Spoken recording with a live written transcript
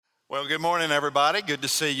Well, good morning, everybody. Good to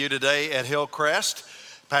see you today at Hillcrest.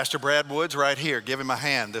 Pastor Brad Woods right here. Give him a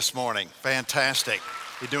hand this morning. Fantastic.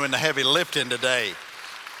 You're doing the heavy lifting today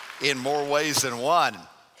in more ways than one.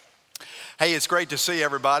 Hey, it's great to see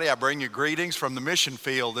everybody. I bring you greetings from the mission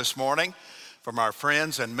field this morning from our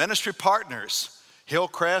friends and ministry partners.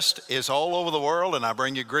 Hillcrest is all over the world, and I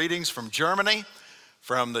bring you greetings from Germany,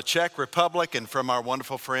 from the Czech Republic, and from our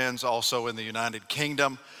wonderful friends also in the United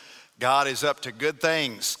Kingdom. God is up to good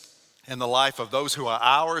things in the life of those who are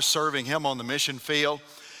ours, serving Him on the mission field.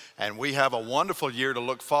 And we have a wonderful year to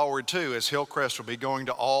look forward to, as Hillcrest will be going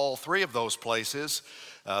to all three of those places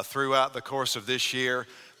throughout the course of this year,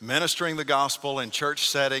 ministering the gospel in church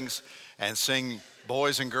settings and seeing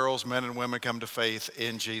boys and girls, men and women come to faith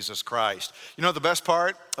in Jesus Christ. You know, the best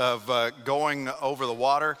part of going over the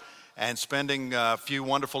water and spending a few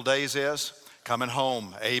wonderful days is coming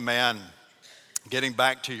home. Amen. Getting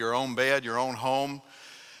back to your own bed, your own home,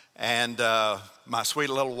 and my sweet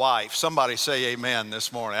little wife. Somebody say amen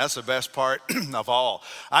this morning. That's the best part of all.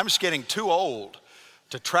 I'm just getting too old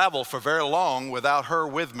to travel for very long without her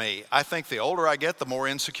with me. I think the older I get, the more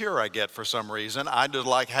insecure I get for some reason. I just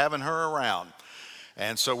like having her around.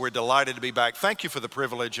 And so we're delighted to be back. Thank you for the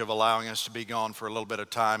privilege of allowing us to be gone for a little bit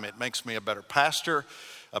of time. It makes me a better pastor,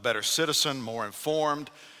 a better citizen, more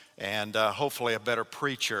informed, and hopefully a better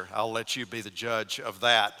preacher. I'll let you be the judge of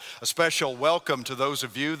that. A special welcome to those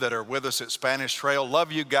of you that are with us at Spanish Trail.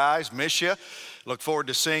 Love you guys, miss you. Look forward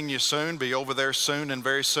to seeing you soon. Be over there soon and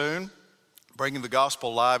very soon, bringing the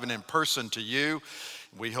gospel live and in person to you.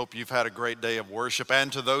 We hope you've had a great day of worship.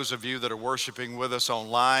 And to those of you that are worshiping with us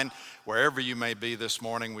online, wherever you may be this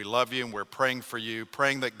morning, we love you and we're praying for you,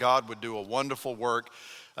 praying that God would do a wonderful work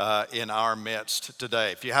in our midst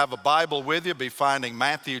today. If you have a Bible with you, be finding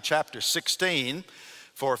Matthew chapter 16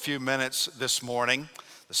 for a few minutes this morning.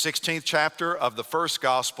 The 16th chapter of the first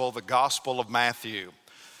gospel, the Gospel of Matthew.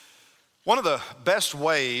 One of the best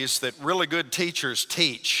ways that really good teachers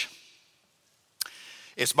teach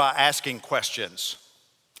is by asking questions.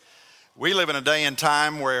 We live in a day and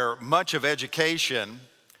time where much of education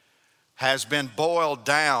has been boiled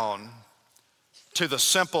down to the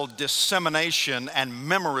simple dissemination and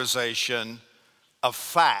memorization of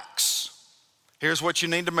facts. Here's what you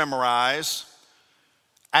need to memorize,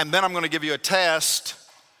 and then I'm going to give you a test,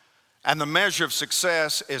 and the measure of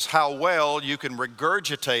success is how well you can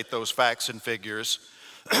regurgitate those facts and figures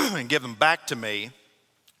and give them back to me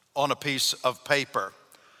on a piece of paper.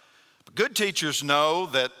 But good teachers know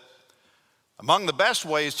that among the best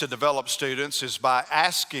ways to develop students is by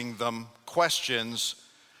asking them questions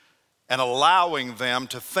and allowing them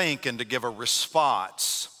to think and to give a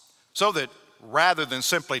response, so that rather than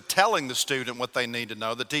simply telling the student what they need to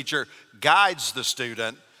know, the teacher guides the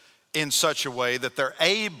student in such a way that they're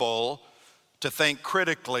able to think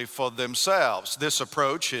critically for themselves. This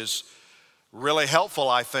approach is really helpful,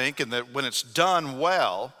 I think, in that when it's done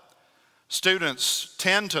well, students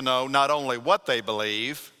tend to know not only what they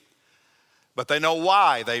believe, but they know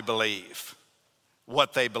why they believe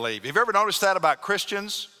what they believe. Have you ever noticed that about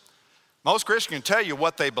Christians? Most Christians can tell you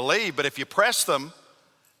what they believe, but if you press them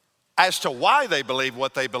as to why they believe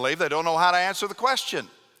what they believe, they don't know how to answer the question.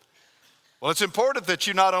 Well, it's important that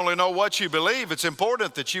you not only know what you believe, it's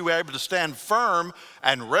important that you are able to stand firm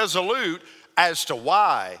and resolute as to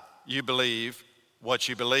why you believe what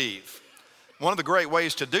you believe. One of the great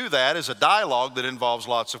ways to do that is a dialogue that involves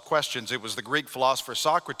lots of questions. It was the Greek philosopher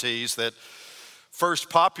Socrates that first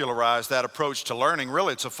popularized that approach to learning.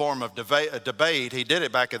 Really, it's a form of debate. He did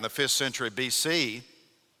it back in the 5th century BC.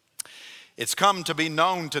 It's come to be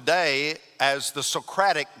known today as the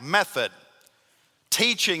Socratic method,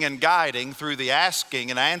 teaching and guiding through the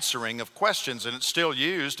asking and answering of questions. And it's still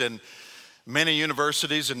used in many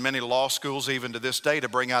universities and many law schools even to this day to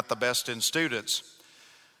bring out the best in students.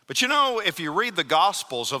 But you know, if you read the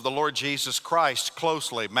Gospels of the Lord Jesus Christ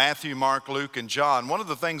closely, Matthew, Mark, Luke, and John, one of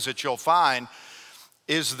the things that you'll find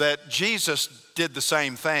is that Jesus did the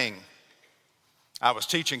same thing. I was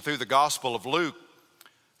teaching through the Gospel of Luke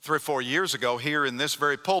 3 or 4 years ago here in this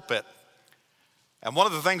very pulpit. And one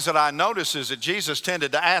of the things that I noticed is that Jesus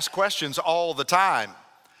tended to ask questions all the time.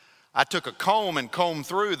 I took a comb and combed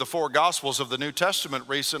through the 4 Gospels of the New Testament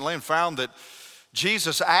recently and found that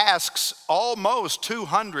Jesus asks almost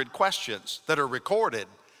 200 questions that are recorded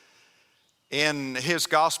in his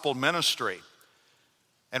gospel ministry.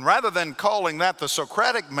 And rather than calling that the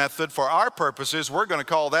Socratic method for our purposes, we're going to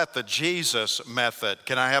call that the Jesus method.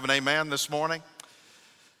 Can I have an amen this morning?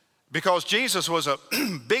 Because Jesus was a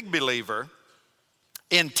big believer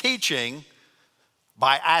in teaching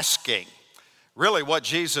by asking. Really what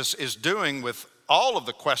Jesus is doing with all of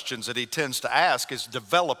the questions that he tends to ask is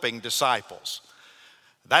developing disciples.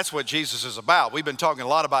 That's what Jesus is about. We've been talking a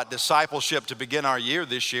lot about discipleship to begin our year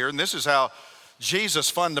this year, and this is how Jesus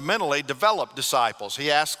fundamentally developed disciples.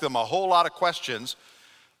 He asked them a whole lot of questions,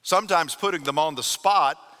 sometimes putting them on the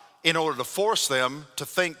spot in order to force them to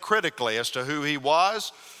think critically as to who he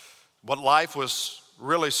was, what life was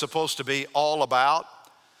really supposed to be all about.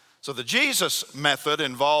 So the Jesus method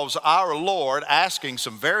involves our Lord asking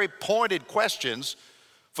some very pointed questions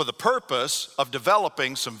for the purpose of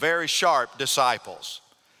developing some very sharp disciples.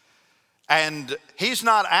 And he's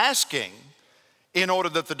not asking in order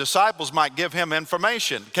that the disciples might give him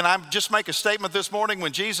information. Can I just make a statement this morning?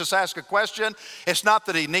 When Jesus asks a question, it's not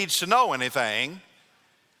that he needs to know anything.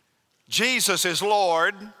 Jesus is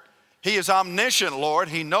Lord. He is omniscient Lord.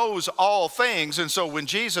 He knows all things. And so when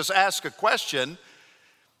Jesus asks a question,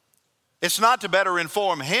 it's not to better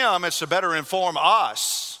inform him, it's to better inform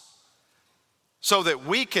us so that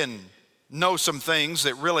we can know some things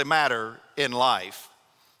that really matter in life.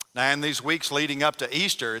 Now, in these weeks leading up to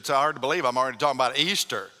Easter, it's hard to believe I'm already talking about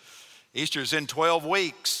Easter. Easter's in 12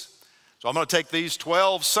 weeks. So I'm going to take these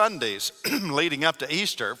 12 Sundays leading up to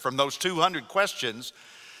Easter from those 200 questions,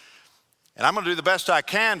 and I'm going to do the best I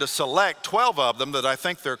can to select 12 of them that I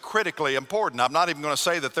think they're critically important. I'm not even going to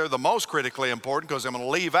say that they're the most critically important because I'm going to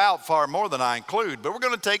leave out far more than I include. But we're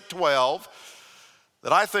going to take 12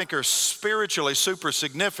 that I think are spiritually super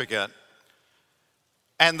significant.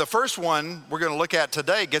 And the first one we're going to look at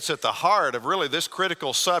today gets at the heart of really this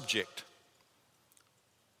critical subject.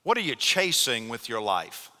 What are you chasing with your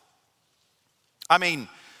life? I mean,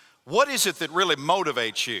 what is it that really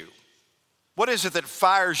motivates you? What is it that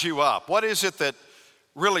fires you up? What is it that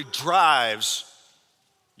really drives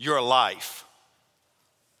your life?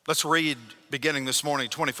 Let's read, beginning this morning,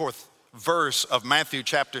 24th verse of Matthew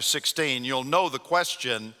chapter 16. You'll know the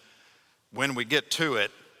question when we get to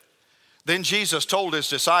it. Then Jesus told his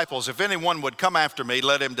disciples, if anyone would come after me,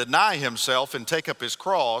 let him deny himself and take up his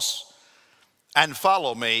cross and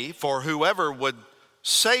follow me. For whoever would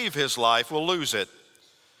save his life will lose it.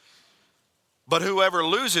 But whoever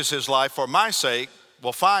loses his life for my sake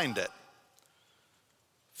will find it.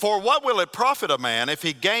 For what will it profit a man if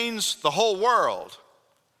he gains the whole world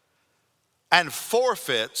and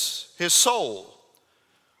forfeits his soul?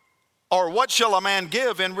 Or what shall a man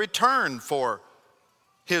give in return for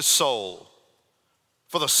his soul?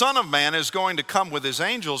 For the Son of Man is going to come with his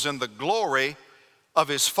angels in the glory of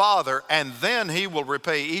his Father, and then he will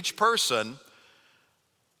repay each person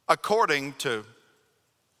according to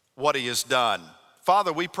what he has done.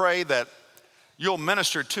 Father, we pray that you'll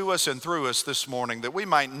minister to us and through us this morning, that we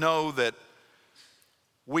might know that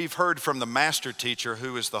we've heard from the master teacher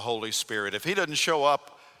who is the Holy Spirit. If he doesn't show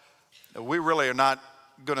up, we really are not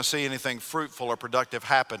going to see anything fruitful or productive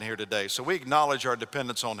happen here today. So we acknowledge our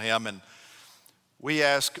dependence on him, and we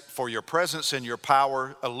ask for your presence and your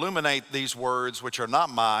power. Illuminate these words, which are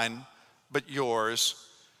not mine, but yours,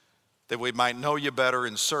 that we might know you better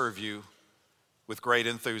and serve you with great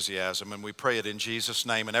enthusiasm. And we pray it in Jesus'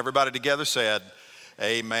 name. And everybody together said,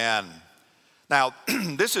 amen. Now,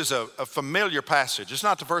 this is a familiar passage. It's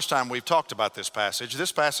not the first time we've talked about this passage.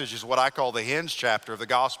 This passage is what I call the hinge chapter of the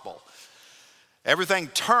gospel. Everything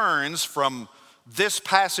turns from this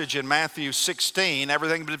passage in Matthew 16.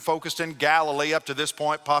 Everything had been focused in Galilee up to this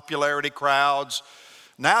point, popularity, crowds.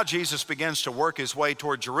 Now Jesus begins to work his way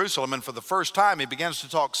toward Jerusalem, and for the first time he begins to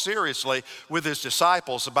talk seriously with his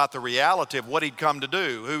disciples about the reality of what he'd come to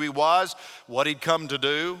do, who he was, what he'd come to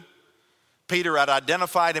do. Peter had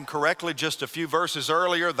identified him correctly just a few verses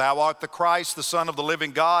earlier. Thou art the Christ, the Son of the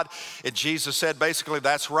living God. And Jesus said basically,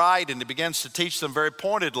 that's right, and he begins to teach them very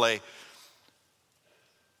pointedly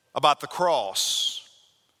about the cross.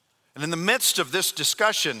 And in the midst of this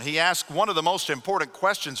discussion, he asked one of the most important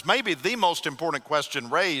questions, maybe the most important question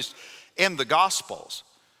raised in the Gospels.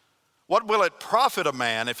 What will it profit a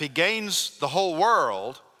man if he gains the whole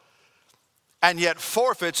world and yet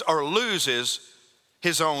forfeits or loses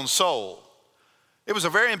his own soul? It was a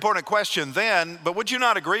very important question then, but would you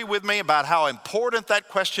not agree with me about how important that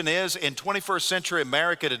question is in 21st century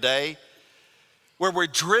America today? Where we're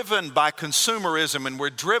driven by consumerism and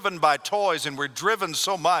we're driven by toys and we're driven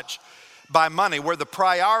so much by money, where the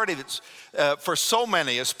priority that's, for so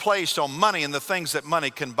many is placed on money and the things that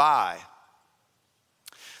money can buy.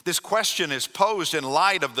 This question is posed in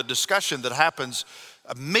light of the discussion that happens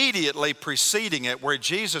immediately preceding it, where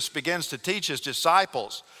Jesus begins to teach his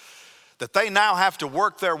disciples that they now have to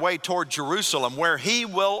work their way toward Jerusalem, where he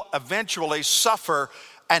will eventually suffer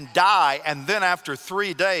and die, and then after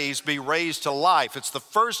 3 days be raised to life. It's the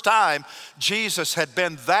first time Jesus had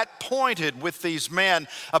been that pointed with these men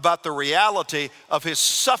about the reality of his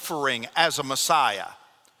suffering as a Messiah.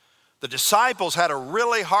 The disciples had a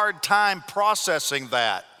really hard time processing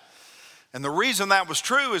that. And the reason that was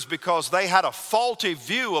true is because they had a faulty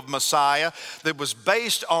view of Messiah that was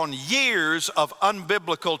based on years of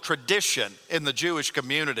unbiblical tradition in the Jewish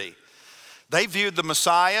community. They viewed the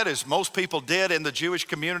Messiah, as most people did in the Jewish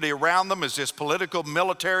community around them, as this political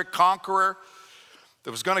military conqueror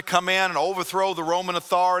that was going to come in and overthrow the Roman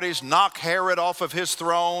authorities, knock Herod off of his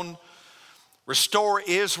throne, restore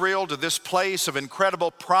Israel to this place of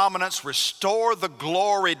incredible prominence, restore the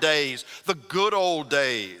glory days, the good old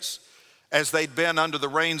days, as they'd been under the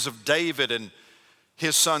reigns of David and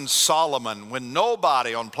his son Solomon, when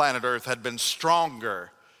nobody on planet Earth had been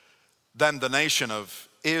stronger than the nation of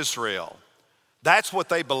Israel. That's what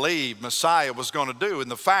they believed Messiah was going to do. And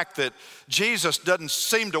the fact that Jesus doesn't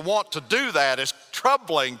seem to want to do that is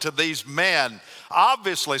troubling to these men.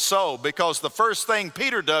 Obviously so, because the first thing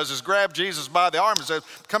Peter does is grab Jesus by the arm and says,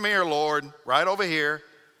 "Come here, Lord," right over here.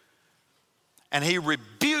 And he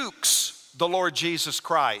rebukes the Lord Jesus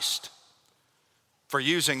Christ for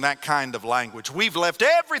using that kind of language. "We've left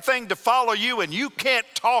everything to follow you, and you can't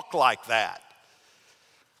talk like that."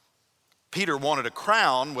 Peter wanted a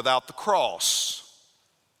crown without the cross,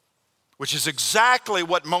 which is exactly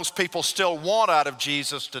what most people still want out of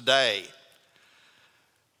Jesus today.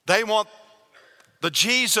 They want the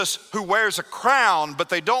Jesus who wears a crown, but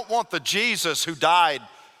they don't want the Jesus who died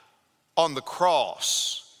on the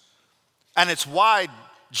cross. And it's why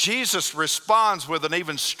Jesus responds with an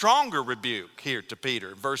even stronger rebuke here to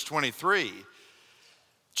Peter. Verse 23,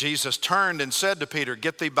 Jesus turned and said to Peter,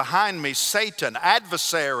 "Get thee behind me, Satan,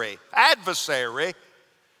 adversary,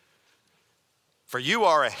 for you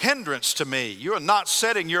are a hindrance to me. You are not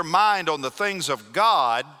setting your mind on the things of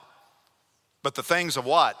God, but the things of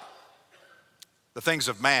what? The things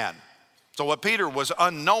of man." So what Peter was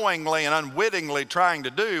unknowingly and unwittingly trying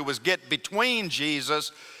to do was get between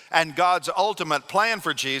Jesus and God's ultimate plan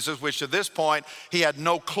for Jesus, which at this point he had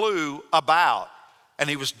no clue about. And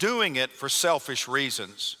he was doing it for selfish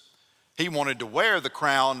reasons. He wanted to wear the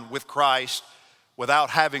crown with Christ without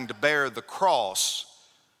having to bear the cross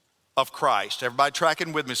of Christ. Everybody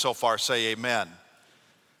tracking with me so far, say amen.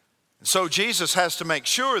 And so Jesus has to make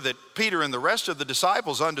sure that Peter and the rest of the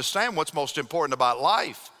disciples understand what's most important about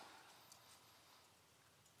life.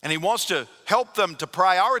 And he wants to help them to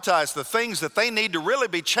prioritize the things that they need to really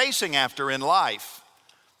be chasing after in life.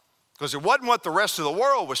 Because it wasn't what the rest of the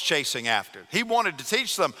world was chasing after. He wanted to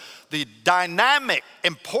teach them the dynamic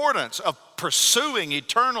importance of pursuing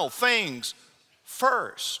eternal things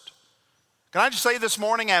first. Can I just say this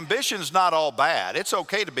morning, ambition's not all bad. It's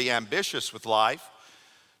okay to be ambitious with life.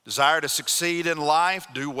 Desire to succeed in life,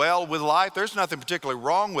 do well with life. There's nothing particularly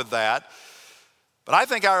wrong with that. But I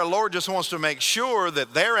think our Lord just wants to make sure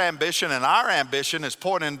that their ambition and our ambition is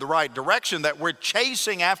pointing in the right direction, that we're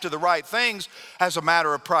chasing after the right things as a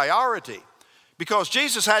matter of priority. Because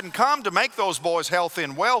Jesus hadn't come to make those boys healthy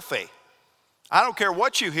and wealthy. I don't care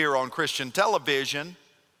what you hear on Christian television.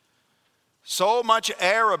 So much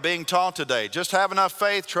error being taught today. Just have enough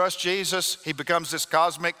faith, trust Jesus, he becomes this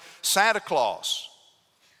cosmic Santa Claus.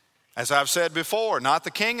 As I've said before, not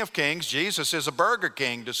the King of Kings. Jesus is a Burger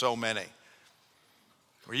King to so many.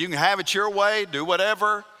 Where you can have it your way, do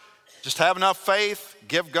whatever, just have enough faith,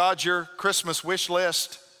 give God your Christmas wish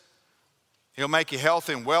list. He'll make you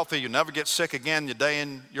healthy and wealthy. You'll never get sick again a day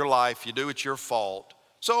in your life. You do, it's your fault.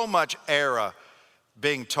 So much error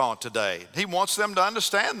being taught today. He wants them to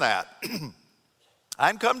understand that. I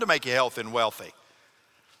didn't come to make you healthy and wealthy.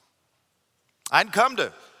 I didn't come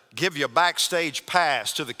to give you a backstage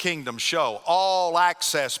pass to the kingdom show, all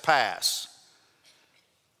access pass,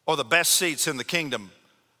 or the best seats in the kingdom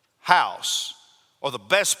house, or the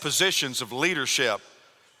best positions of leadership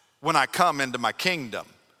when I come into my kingdom.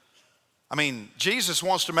 I mean, Jesus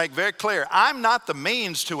wants to make very clear, I'm not the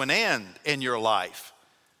means to an end in your life.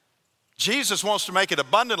 Jesus wants to make it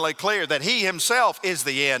abundantly clear that he himself is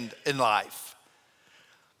the end in life.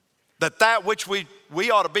 That which we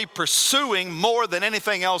ought to be pursuing more than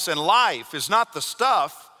anything else in life is not the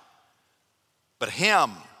stuff, but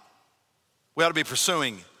him. We ought to be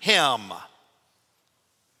pursuing him.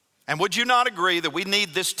 And would you not agree that we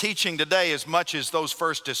need this teaching today as much as those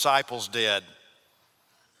first disciples did?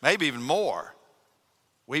 Maybe even more.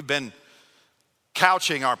 We've been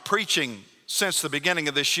couching our preaching since the beginning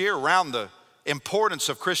of this year around the importance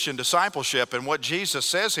of Christian discipleship, and what Jesus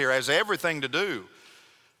says here has everything to do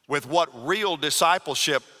with what real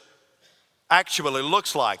discipleship actually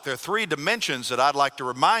looks like. There are three dimensions that I'd like to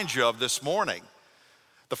remind you of this morning.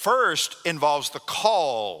 The first involves the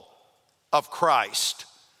call of Christ.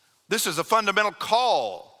 This is a fundamental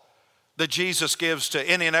call that Jesus gives to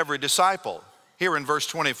any and every disciple. Here in verse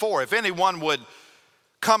 24, if anyone would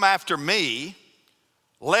come after me,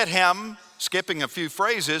 let him, skipping a few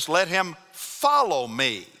phrases, let him follow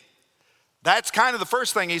me. That's kind of the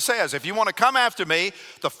first thing he says. If you want to come after me,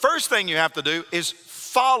 the first thing you have to do is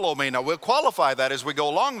follow me. Now, we'll qualify that as we go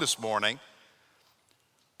along this morning,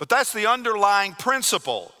 but that's the underlying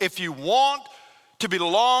principle. If you want to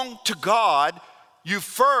belong to God, you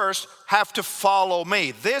first have to follow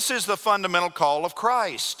me. This is the fundamental call of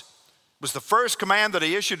Christ. It was the first command that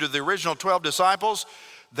he issued to the original 12 disciples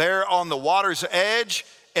there on the water's edge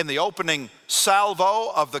in the opening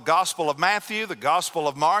salvo of the Gospel of Matthew, the Gospel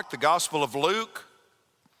of Mark, the Gospel of Luke.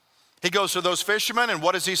 He goes to those fishermen, and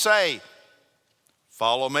what does he say?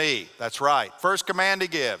 Follow me. That's right. First command he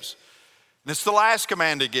gives. And it's the last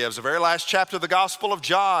command he gives, the very last chapter of the Gospel of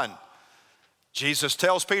John. Jesus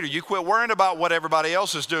tells Peter, you quit worrying about what everybody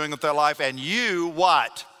else is doing with their life, and you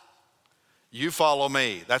what? You follow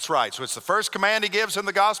me. That's right. So it's the first command he gives in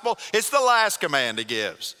the gospel. It's the last command he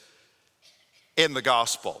gives in the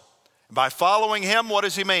gospel. By following him, what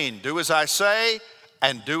does he mean? Do as I say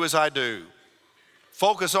and do as I do.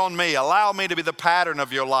 Focus on me. Allow me to be the pattern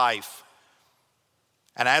of your life.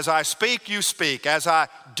 And as I speak, you speak. As I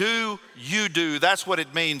do, you do. That's what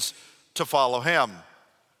it means to follow him.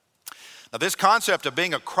 Now, this concept of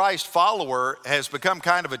being a Christ follower has become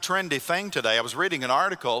kind of a trendy thing today. I was reading an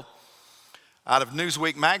article out of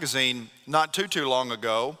Newsweek magazine not too long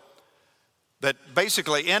ago that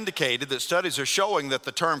basically indicated that studies are showing that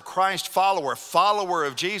the term Christ follower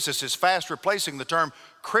of Jesus, is fast replacing the term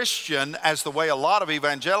Christian as the way a lot of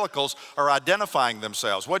evangelicals are identifying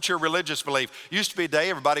themselves. What's your religious belief? Used to be a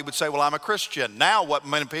day everybody would say, well, I'm a Christian. Now what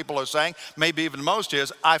many people are saying, maybe even most,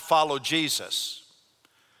 is I follow Jesus.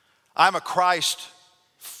 I'm a Christ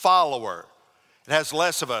follower. It has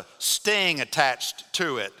less of a sting attached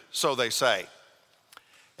to it, so they say.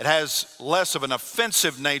 It has less of an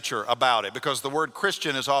offensive nature about it because the word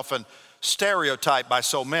Christian is often stereotyped by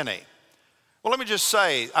so many. Well, let me just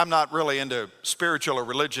say, I'm not really into spiritual or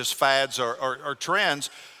religious fads or trends,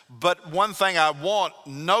 but one thing I want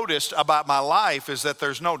noticed about my life is that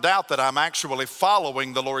there's no doubt that I'm actually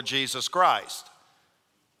following the Lord Jesus Christ.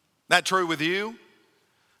 That true with you?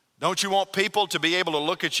 Don't you want people to be able to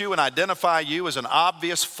look at you and identify you as an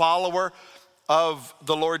obvious follower of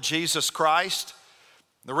the Lord Jesus Christ?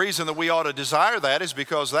 The reason that we ought to desire that is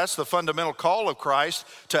because that's the fundamental call of Christ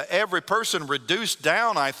to every person, reduced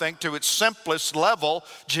down, I think, to its simplest level.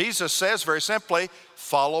 Jesus says very simply,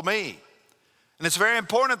 follow me. And it's very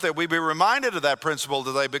important that we be reminded of that principle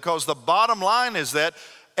today, because the bottom line is that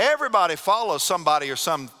everybody follows somebody or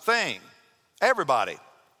something. Everybody.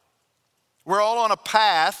 We're all on a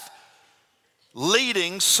path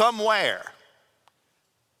leading somewhere.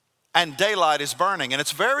 And daylight is burning. And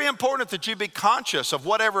it's very important that you be conscious of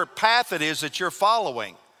whatever path it is that you're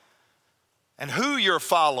following and who you're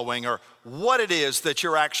following or what it is that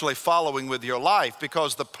you're actually following with your life.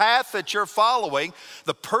 Because the path that you're following,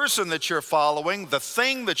 the person that you're following, the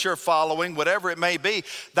thing that you're following, whatever it may be,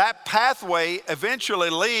 that pathway eventually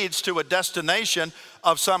leads to a destination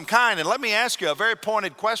of some kind. And let me ask you a very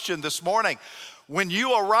pointed question this morning. When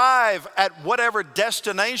you arrive at whatever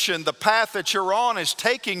destination the path that you're on is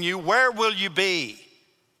taking you, where will you be?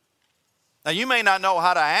 Now, you may not know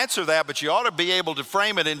how to answer that, but you ought to be able to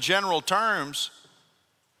frame it in general terms,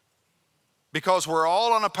 because we're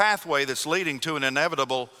all on a pathway that's leading to an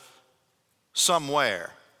inevitable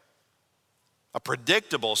somewhere, a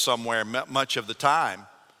predictable somewhere much of the time.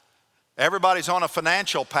 Everybody's on a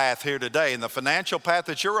financial path here today, and the financial path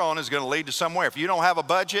that you're on is going to lead to somewhere. If you don't have a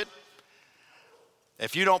budget,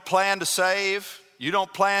 if you don't plan to save, you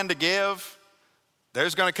don't plan to give,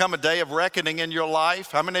 there's going to come a day of reckoning in your life.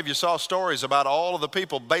 How many of you saw stories about all of the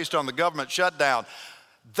people based on the government shutdown?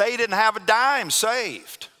 They didn't have a dime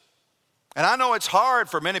saved. And I know it's hard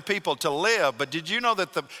for many people to live, but did you know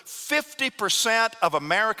that the 50% of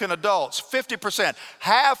American adults, 50%,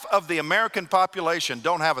 half of the American population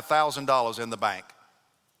don't have $1,000 in the bank?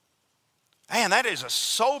 Man, that is a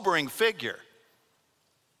sobering figure.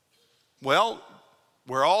 Well,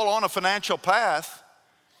 we're all on a financial path,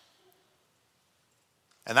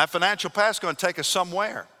 and that financial path is going to take us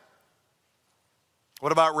somewhere.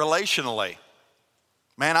 What about relationally?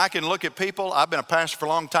 Man, I can look at people. I've been a pastor for a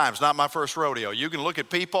long time. It's not my first rodeo. You can look at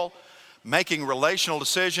people making relational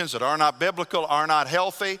decisions that are not biblical, are not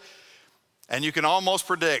healthy, And you can almost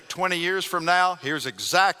predict 20 years from now, here's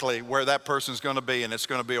exactly where that person's going to be, and it's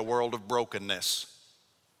going to be a world of brokenness.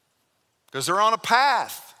 Because they're on a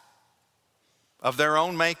path of their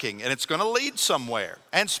own making, and it's going to lead somewhere.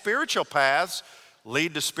 And spiritual paths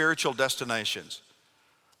lead to spiritual destinations.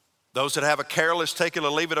 Those that have a careless, take it or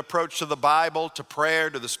leave it approach to the Bible, to prayer,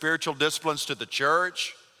 to the spiritual disciplines, to the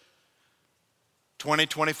church, 20,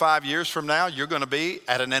 25 years from now, you're going to be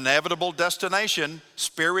at an inevitable destination,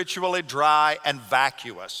 spiritually dry and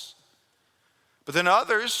vacuous. But then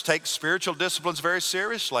others take spiritual disciplines very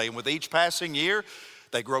seriously, and with each passing year,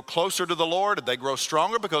 they grow closer to the Lord, and they grow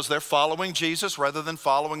stronger because they're following Jesus rather than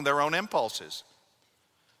following their own impulses.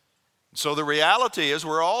 So the reality is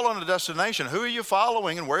we're all on a destination. Who are you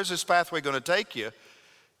following, and where's this pathway going to take you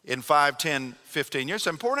in 5, 10, 15 years? It's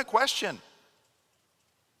an important question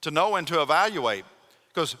to know and to evaluate,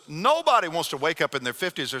 because nobody wants to wake up in their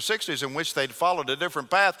 50s or 60s and wish they'd followed a different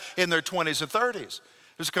path in their 20s and 30s.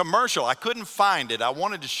 There's a commercial. I couldn't find it. I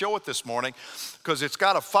wanted to show it this morning because it's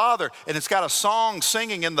got a father and it's got a song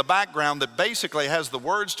singing in the background that basically has the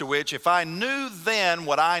words to which, if I knew then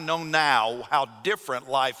what I know now, how different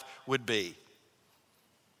life would be.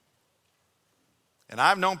 And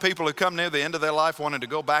I've known people who come near the end of their life wanting to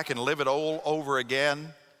go back and live it all over again,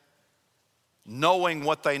 knowing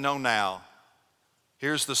what they know now.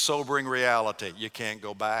 Here's the sobering reality. You can't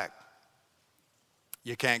go back.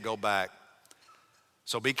 You can't go back.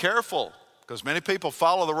 So be careful, because many people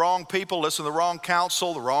follow the wrong people, listen to the wrong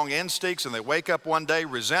counsel, the wrong instincts, and they wake up one day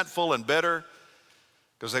resentful and bitter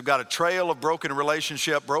because they've got a trail of broken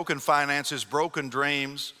relationship, broken finances, broken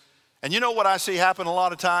dreams. And you know what I see happen a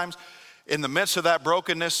lot of times? In the midst of that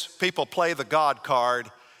brokenness, people play the God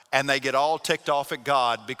card and they get all ticked off at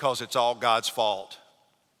God because it's all God's fault.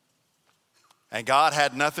 And God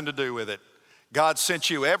had nothing to do with it. God sent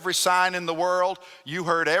you every sign in the world. You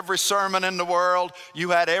heard every sermon in the world.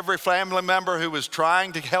 You had every family member who was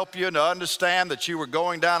trying to help you to understand that you were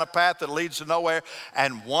going down a path that leads to nowhere.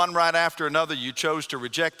 And one right after another, you chose to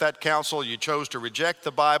reject that counsel. You chose to reject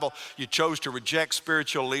the Bible. You chose to reject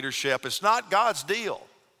spiritual leadership. It's not God's deal.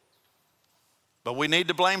 But we need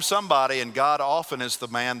to blame somebody, and God often is the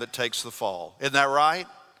man that takes the fall. Isn't that right?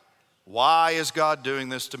 Why is God doing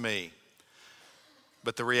this to me?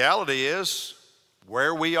 But the reality is,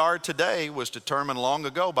 where we are today was determined long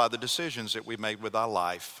ago by the decisions that we made with our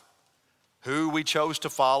life. Who we chose to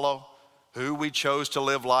follow, who we chose to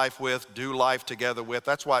live life with, do life together with.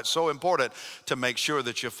 That's why it's so important to make sure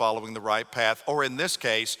that you're following the right path, or in this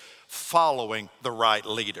case, following the right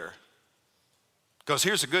leader. Because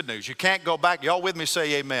here's the good news. You can't go back. Y'all with me?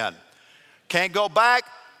 Say amen. Can't go back.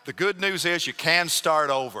 The good news is you can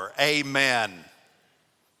start over. Amen.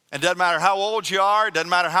 And it doesn't matter how old you are, it doesn't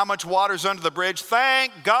matter how much water's under the bridge.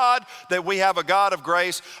 Thank God that we have a God of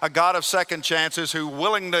grace, a God of second chances, who's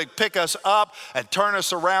willing to pick us up and turn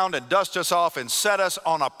us around and dust us off and set us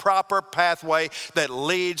on a proper pathway that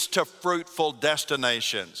leads to fruitful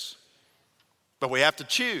destinations. But we have to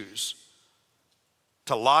choose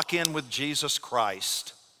to lock in with Jesus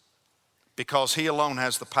Christ, because he alone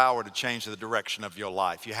has the power to change the direction of your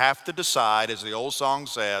life. You have to decide, as the old song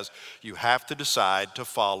says, you have to decide to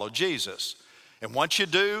follow Jesus. And once you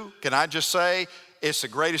do, can I just say, it's the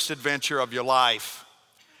greatest adventure of your life.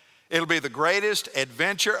 It'll be the greatest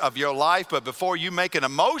adventure of your life, but before you make an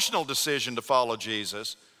emotional decision to follow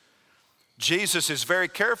Jesus, Jesus is very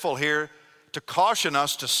careful here to caution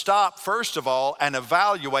us to stop, first of all, and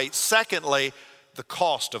evaluate, secondly, the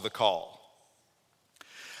cost of the call.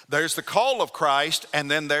 There's the call of Christ,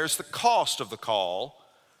 and then there's the cost of the call.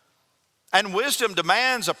 And wisdom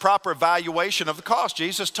demands a proper evaluation of the cost.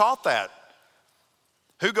 Jesus taught that.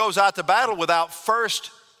 Who goes out to battle without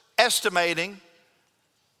first estimating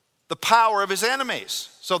the power of his enemies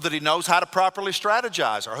so that he knows how to properly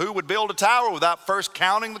strategize? Or who would build a tower without first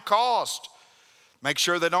counting the cost? Make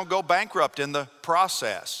sure they don't go bankrupt in the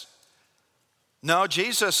process. No,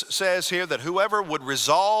 Jesus says here that whoever would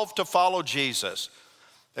resolve to follow Jesus,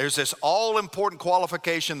 there's this all-important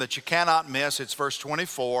qualification that you cannot miss. It's verse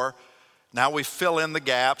 24. Now we fill in the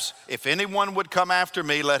gaps. If anyone would come after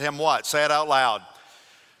me, let him what? Say it out loud.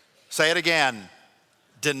 Say it again.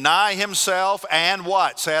 Deny himself and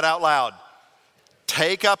what? Say it out loud.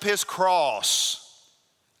 Take up his cross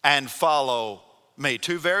and follow me.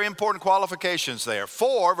 Two very important qualifications there.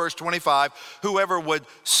 For, verse 25, whoever would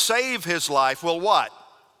save his life will what?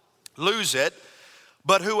 Lose it.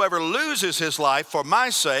 But whoever loses his life for my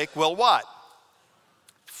sake will what?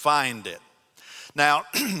 Find it. Now,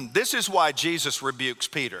 this is why Jesus rebukes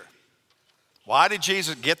Peter. Why did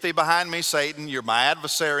Jesus, get thee behind me, Satan? You're my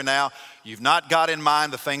adversary now. You've not got in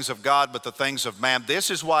mind the things of God, but the things of man.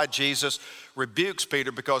 This is why Jesus rebukes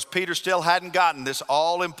Peter, because Peter still hadn't gotten this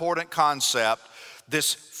all-important concept,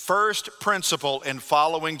 this first principle in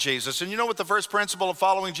following Jesus. And you know what the first principle of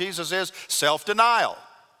following Jesus is? Self-denial.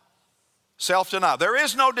 Self-denial. There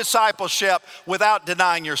is no discipleship without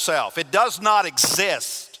denying yourself. It does not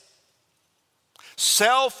exist.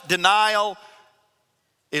 Self-denial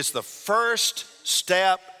is the first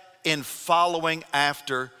step in following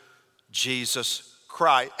after Jesus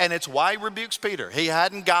Christ. And it's why he rebukes Peter. He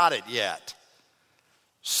hadn't got it yet.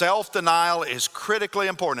 Self-denial is critically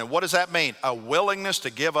important. And what does that mean? A willingness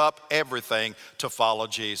to give up everything to follow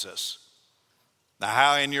Jesus. Now,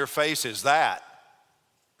 how in your face is that?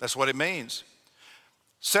 That's what it means.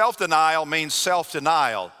 Self-denial means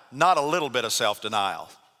self-denial, not a little bit of self-denial.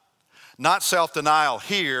 Not self-denial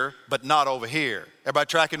here, but not over here. Everybody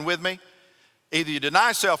tracking with me? Either you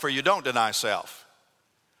deny self or you don't deny self.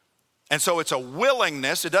 And so it's a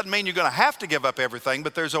willingness. It doesn't mean you're going to have to give up everything,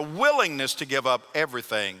 but there's a willingness to give up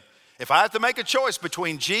everything. If I have to make a choice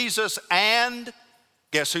between Jesus and,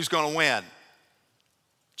 guess who's going to win?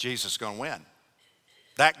 Jesus is going to win.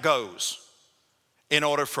 That goes in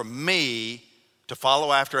order for me to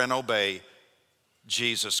follow after and obey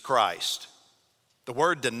Jesus Christ. The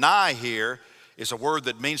word deny here is a word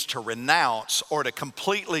that means to renounce or to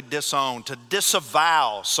completely disown, to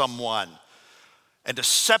disavow someone, and to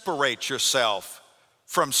separate yourself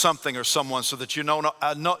from something or someone so that you don't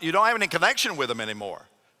have any connection with them anymore.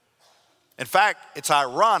 In fact, it's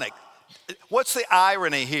ironic. What's the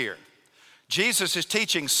irony here? Jesus is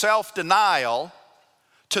teaching self-denial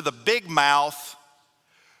to the big mouth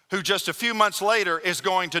who just a few months later is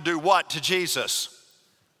going to do what to Jesus?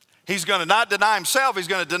 He's going to not deny himself, he's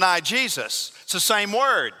going to deny Jesus. It's the same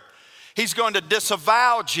word. He's going to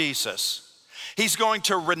disavow Jesus. He's going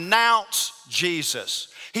to renounce Jesus.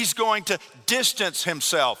 He's going to distance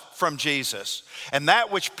himself from Jesus. And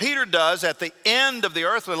that which Peter does at the end of the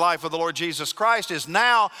earthly life of the Lord Jesus Christ is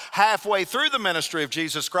now halfway through the ministry of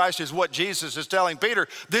Jesus Christ, is what Jesus is telling Peter.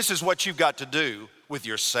 This is what you've got to do with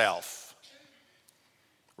yourself.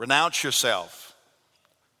 Renounce yourself.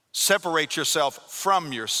 Separate yourself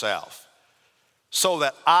from yourself so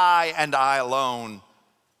that I and I alone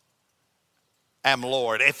am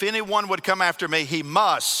Lord. If anyone would come after me, he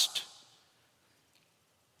must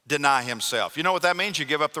deny himself. You know what that means? You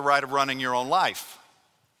give up the right of running your own life.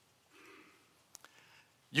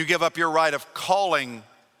 You give up your right of calling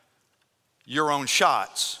your own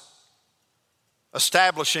shots,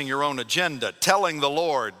 establishing your own agenda, telling the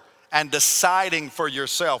Lord and deciding for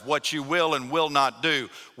yourself what you will and will not do,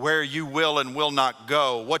 where you will and will not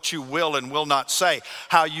go, what you will and will not say,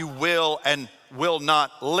 how you will and will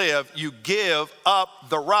not live. You give up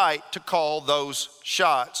the right to call those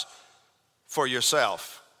shots for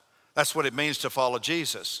yourself. That's what it means to follow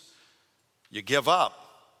Jesus. You give up.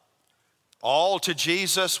 All to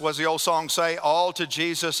Jesus, what does the old song say? All to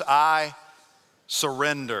Jesus I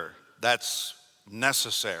surrender. That's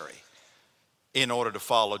necessary in order to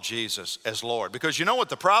follow Jesus as Lord. Because you know what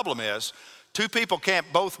the problem is? Two people can't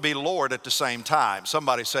both be Lord at the same time.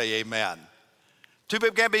 Somebody say amen. Two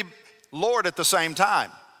people can't be Lord at the same time.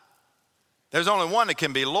 There's only one that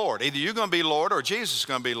can be Lord. Either you're going to be Lord or Jesus is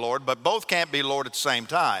going to be Lord, but both can't be Lord at the same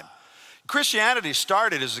time. Christianity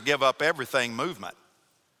started as a give up everything movement.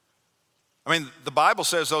 I mean, the Bible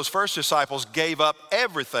says those first disciples gave up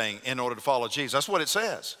everything in order to follow Jesus. That's what it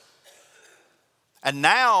says. And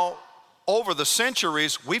now, over the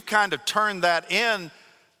centuries, we've kind of turned that in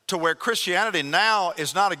to where Christianity now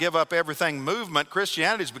is not a give up everything movement.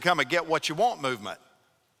 Christianity has become a get what you want movement.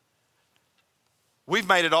 We've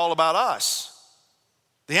made it all about us.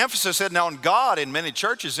 The emphasis isn't on God in many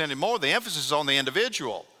churches anymore. The emphasis is on the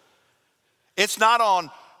individual. It's not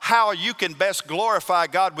on how you can best glorify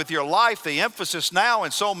God with your life. The emphasis now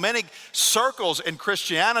in so many circles in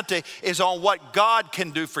Christianity is on what God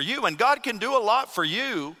can do for you. And God can do a lot for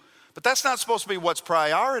you, but that's not supposed to be what's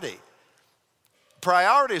priority.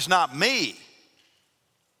 Priority is not me.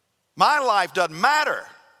 My life doesn't matter.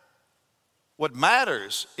 What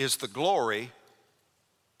matters is the glory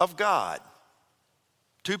of God.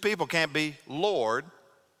 Two people can't be Lord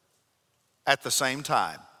at the same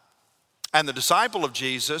time. And the disciple of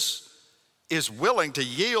Jesus is willing to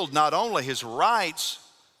yield not only his rights,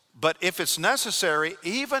 but if it's necessary,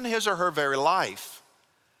 even his or her very life.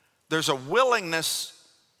 There's a willingness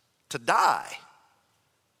to die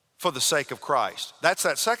for the sake of Christ. That's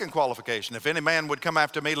that second qualification. If any man would come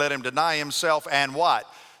after me, let him deny himself and what?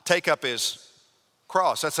 Take up his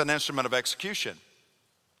cross. That's an instrument of execution.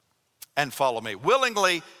 And follow me.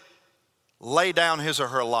 Willingly lay down his or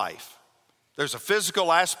her life. There's a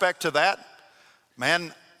physical aspect to that.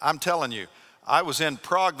 Man, I'm telling you, I was in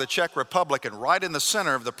Prague, the Czech Republic, and right in the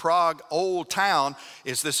center of the Prague old town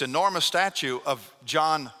is this enormous statue of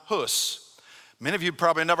John Hus. Many of you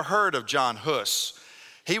probably never heard of John Hus.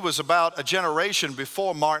 He was about a generation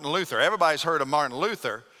before Martin Luther. Everybody's heard of Martin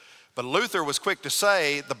Luther, but Luther was quick to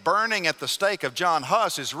say the burning at the stake of John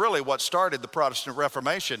Hus is really what started the Protestant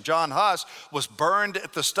Reformation. John Hus was burned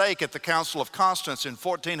at the stake at the Council of Constance in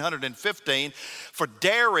 1415 for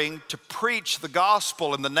daring to preach the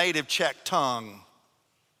gospel in the native Czech tongue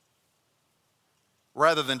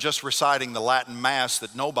rather than just reciting the Latin Mass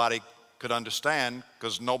that nobody could understand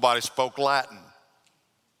because nobody spoke Latin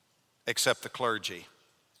except the clergy.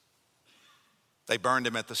 They burned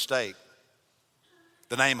him at the stake.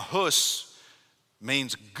 The name Hus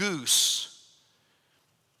means goose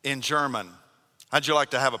in German. How'd you like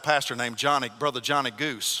to have a pastor named Brother Johnny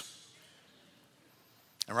Goose?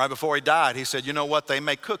 And right before he died, he said, you know what, they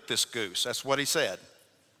may cook this goose. That's what he said.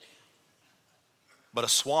 But a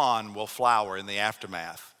swan will flower in the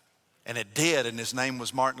aftermath. And it did, and his name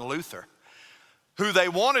was Martin Luther, who they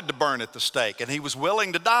wanted to burn at the stake, and he was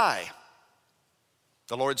willing to die.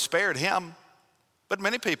 The Lord spared him, but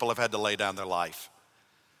many people have had to lay down their life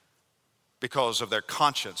because of their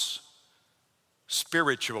conscience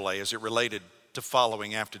spiritually as it related to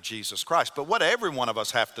following after Jesus Christ. But what every one of us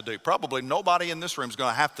have to do, probably nobody in this room is going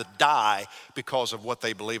to have to die because of what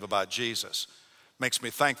they believe about Jesus. Makes me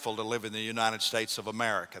thankful to live in the United States of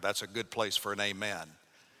America. That's a good place for an amen.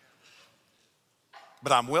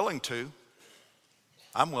 But I'm willing to.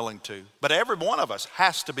 But every one of us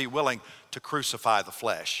has to be willing to crucify the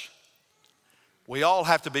flesh. We all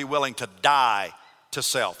have to be willing to die to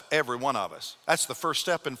self, every one of us. That's the first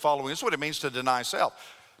step in following. This is what it means to deny self,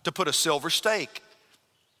 to put a silver stake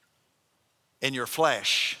in your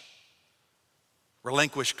flesh,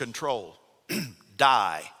 relinquish control,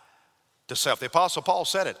 die to self. The Apostle Paul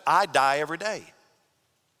said it, I die every day.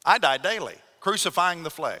 I die daily, crucifying the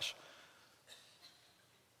flesh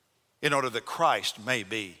in order that Christ may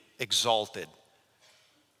be exalted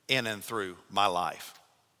in and through my life.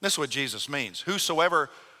 This is what Jesus means. Whosoever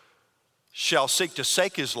shall seek to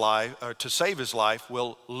save his life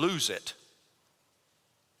will lose it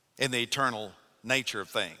in the eternal nature of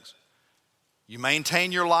things. You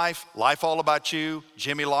maintain your life all about you,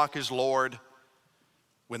 Jimmy Locke is Lord.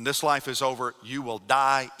 When this life is over, you will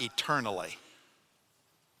die eternally.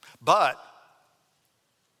 But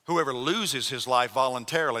whoever loses his life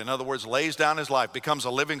voluntarily, in other words, lays down his life, becomes a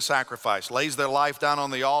living sacrifice, lays their life down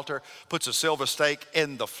on the altar, puts a silver stake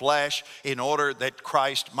in the flesh in order that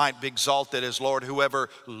Christ might be exalted as Lord. Whoever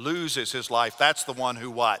loses his life, that's the one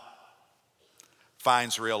who what?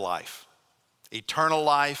 Finds real life, eternal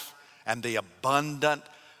life, and the abundant,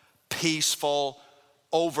 peaceful,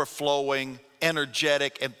 overflowing,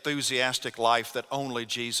 energetic, enthusiastic life that only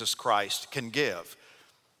Jesus Christ can give.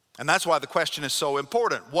 And that's why the question is so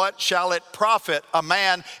important. What shall it profit a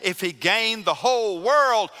man if he gain the whole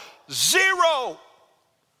world? Zero.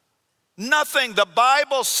 Nothing. The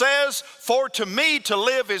Bible says, for to me to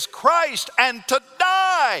live is Christ and to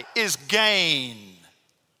die is gain.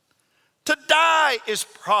 To die is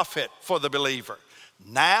profit for the believer,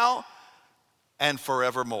 now and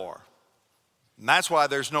forevermore. And that's why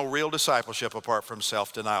there's no real discipleship apart from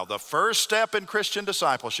self-denial. The first step in Christian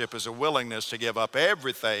discipleship is a willingness to give up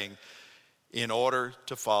everything in order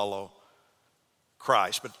to follow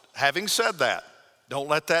Christ. But having said that, don't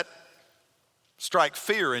let that strike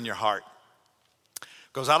fear in your heart.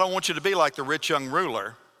 Because I don't want you to be like the rich young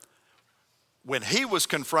ruler. When he was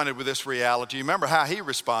confronted with this reality, you remember how he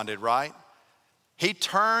responded, right? He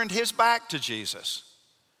turned his back to Jesus.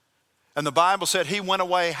 And the Bible said he went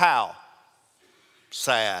away how?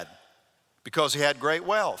 Sad, because he had great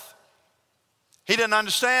wealth. He didn't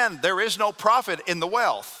understand there is no profit in the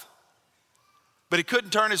wealth. But he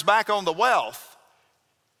couldn't turn his back on the wealth.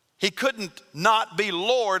 He couldn't not be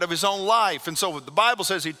Lord of his own life. And so the Bible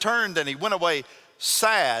says he turned and he went away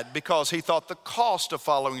sad because he thought the cost of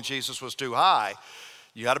following Jesus was too high.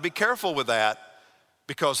 You got to be careful with that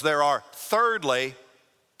because there are, thirdly,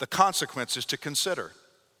 the consequences to consider.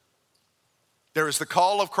 There is the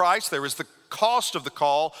call of Christ, there is the cost of the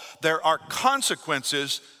call, there are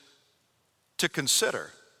consequences to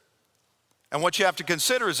consider. And what you have to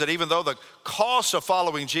consider is that even though the cost of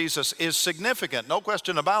following Jesus is significant, no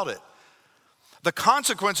question about it, the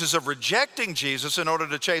consequences of rejecting Jesus in order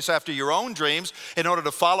to chase after your own dreams, in order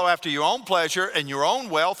to follow after your own pleasure and your own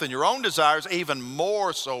wealth and your own desires, even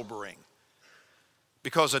more sobering.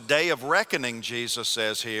 Because a day of reckoning, Jesus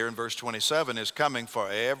says here in verse 27, is coming for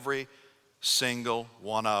every single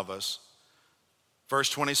one of us Verse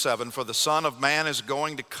 27, for the Son of Man is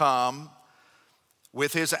going to come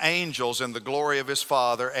with his angels in the glory of his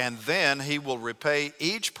Father, and then he will repay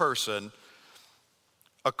each person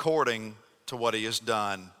according to what he has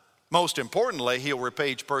done. Most importantly, he'll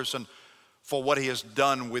repay each person for what he has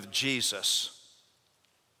done with Jesus.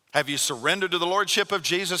 Have you surrendered to the lordship of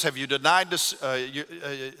Jesus? Have you denied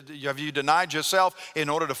yourself in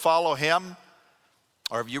order to follow him?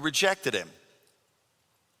 Or have you rejected him?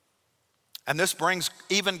 And this brings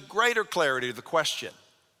even greater clarity to the question.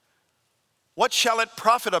 What shall it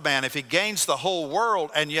profit a man if he gains the whole world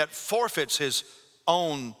and yet forfeits his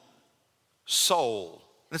own soul?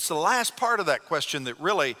 And it's the last part of that question that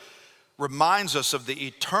really reminds us of the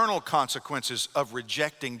eternal consequences of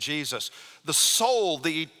rejecting Jesus. The soul,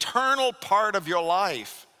 the eternal part of your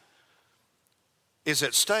life, is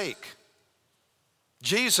at stake.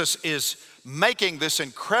 Jesus is making this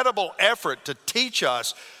incredible effort to teach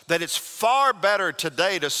us that it's far better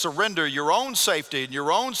today to surrender your own safety and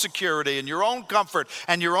your own security and your own comfort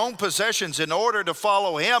and your own possessions in order to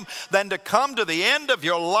follow him than to come to the end of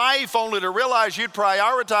your life only to realize you'd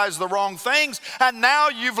prioritized the wrong things and now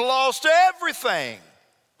you've lost everything.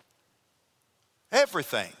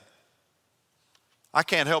 Everything. I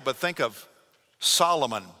can't help but think of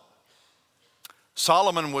Solomon.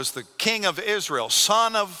 Solomon was the king of Israel,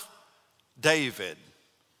 son of David.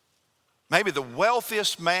 Maybe the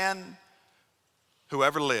wealthiest man who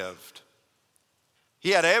ever lived.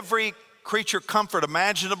 He had every creature comfort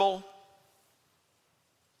imaginable.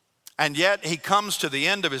 And yet he comes to the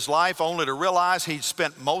end of his life only to realize he'd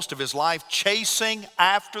spent most of his life chasing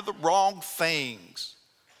after the wrong things.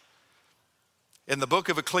 In the book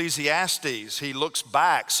of Ecclesiastes, he looks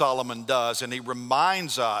back, Solomon does, and he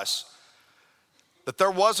reminds us that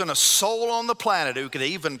there wasn't a soul on the planet who could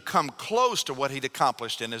even come close to what he'd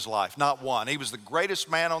accomplished in his life. Not one. He was the greatest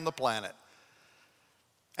man on the planet.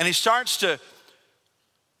 And he starts to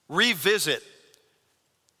revisit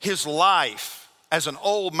his life as an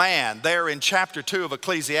old man there in chapter 2 of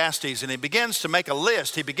Ecclesiastes, and he begins to make a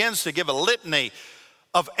list. He begins to give a litany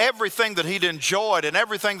of everything that he'd enjoyed and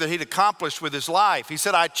everything that he'd accomplished with his life. He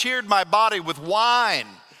said, I cheered my body with wine.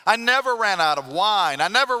 I never ran out of wine. I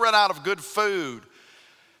never ran out of good food.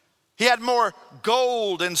 He had more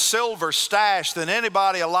gold and silver stashed than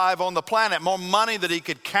anybody alive on the planet, more money that he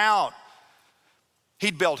could count.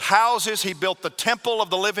 He'd built houses. He built the temple of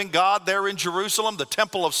the living God there in Jerusalem, the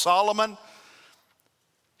temple of Solomon.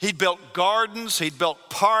 He'd built gardens. He'd built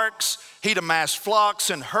parks. He'd amassed flocks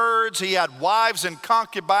and herds. He had wives and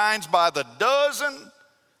concubines by the dozen.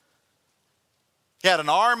 He had an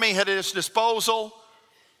army at his disposal.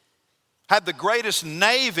 Had the greatest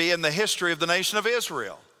navy in the history of the nation of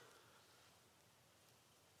Israel.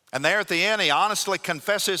 And there at the end, he honestly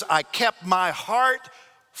confesses, I kept my heart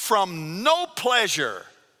from no pleasure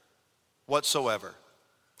whatsoever.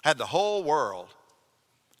 Had the whole world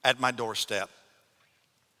at my doorstep.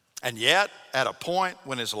 And yet, at a point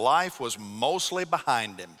when his life was mostly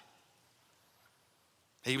behind him,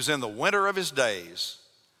 he was in the winter of his days.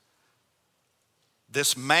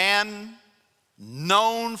 This man,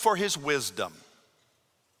 known for his wisdom,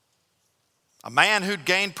 a man who'd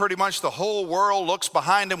gained pretty much the whole world, looks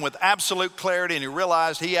behind him with absolute clarity, and he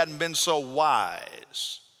realized he hadn't been so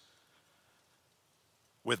wise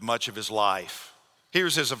with much of his life.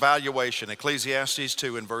 Here's his evaluation, Ecclesiastes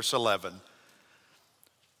 2 in verse 11.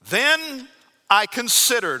 Then I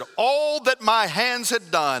considered all that my hands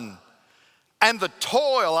had done and the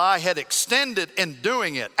toil I had extended in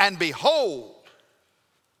doing it, and behold,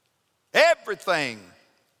 everything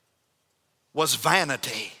was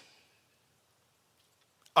vanity,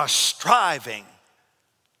 a striving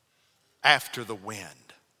after the wind.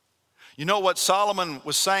 You know what Solomon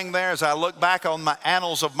was saying there as I look back on my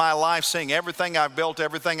annals of my life, seeing everything I've built,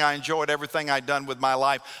 everything I enjoyed, everything I'd done with my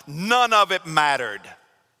life, none of it mattered.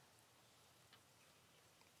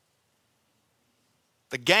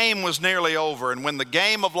 The game was nearly over, and when the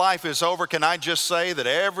game of life is over, can I just say that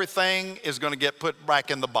everything is going to get put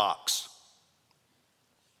back in the box?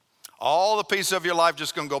 All the pieces of your life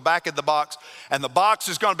just going to go back in the box, and the box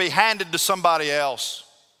is going to be handed to somebody else.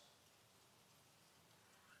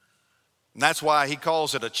 And that's why he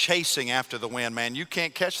calls it a chasing after the wind, man. You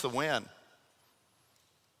can't catch the wind.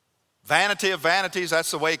 Vanity of vanities,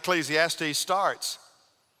 that's the way Ecclesiastes starts.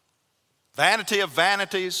 Vanity of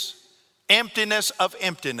vanities, emptiness of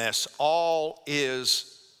emptiness, all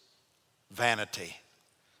is vanity,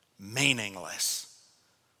 meaningless,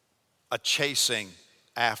 a chasing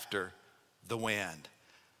after the wind.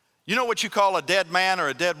 You know what you call a dead man or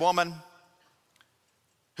a dead woman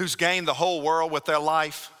who's gained the whole world with their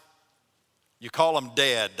life? You call them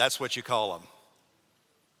dead. That's what you call them.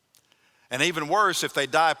 And even worse, if they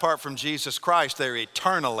die apart from Jesus Christ, they're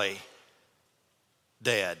eternally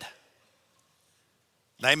dead.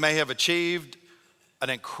 They may have achieved an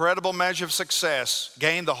incredible measure of success,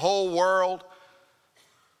 gained the whole world,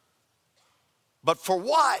 but for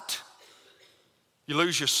what? You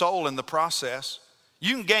lose your soul in the process.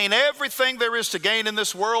 You can gain everything there is to gain in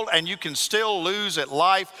this world, and you can still lose at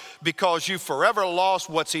life because you forever lost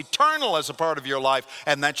what's eternal as a part of your life,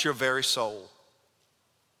 and that's your very soul.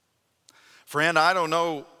 Friend, I don't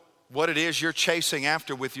know what it is you're chasing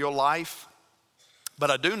after with your life,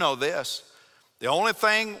 but I do know this. The only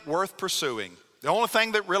thing worth pursuing, the only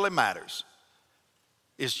thing that really matters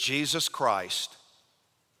is Jesus Christ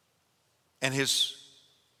and his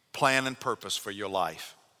plan and purpose for your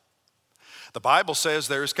life. The Bible says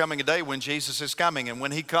there is coming a day when Jesus is coming, and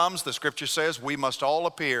when he comes, the scripture says we must all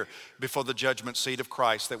appear before the judgment seat of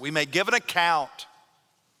Christ, that we may give an account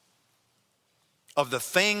of the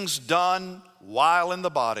things done while in the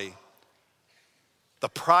body, the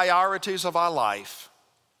priorities of our life.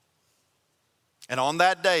 And on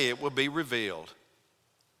that day it will be revealed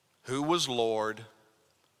who was Lord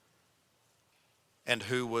and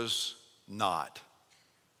who was not.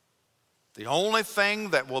 The only thing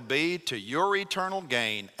that will be to your eternal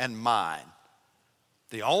gain and mine,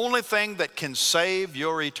 the only thing that can save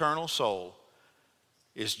your eternal soul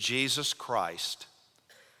is Jesus Christ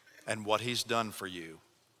and what he's done for you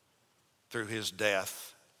through his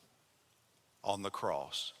death on the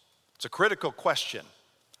cross. It's a critical question,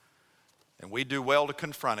 and we do well to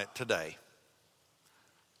confront it today.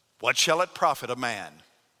 What shall it profit a man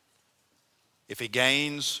if he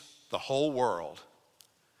gains the whole world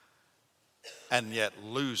and yet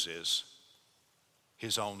loses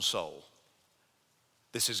his own soul?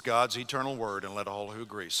 This is God's eternal word, and let all who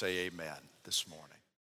agree say amen this morning.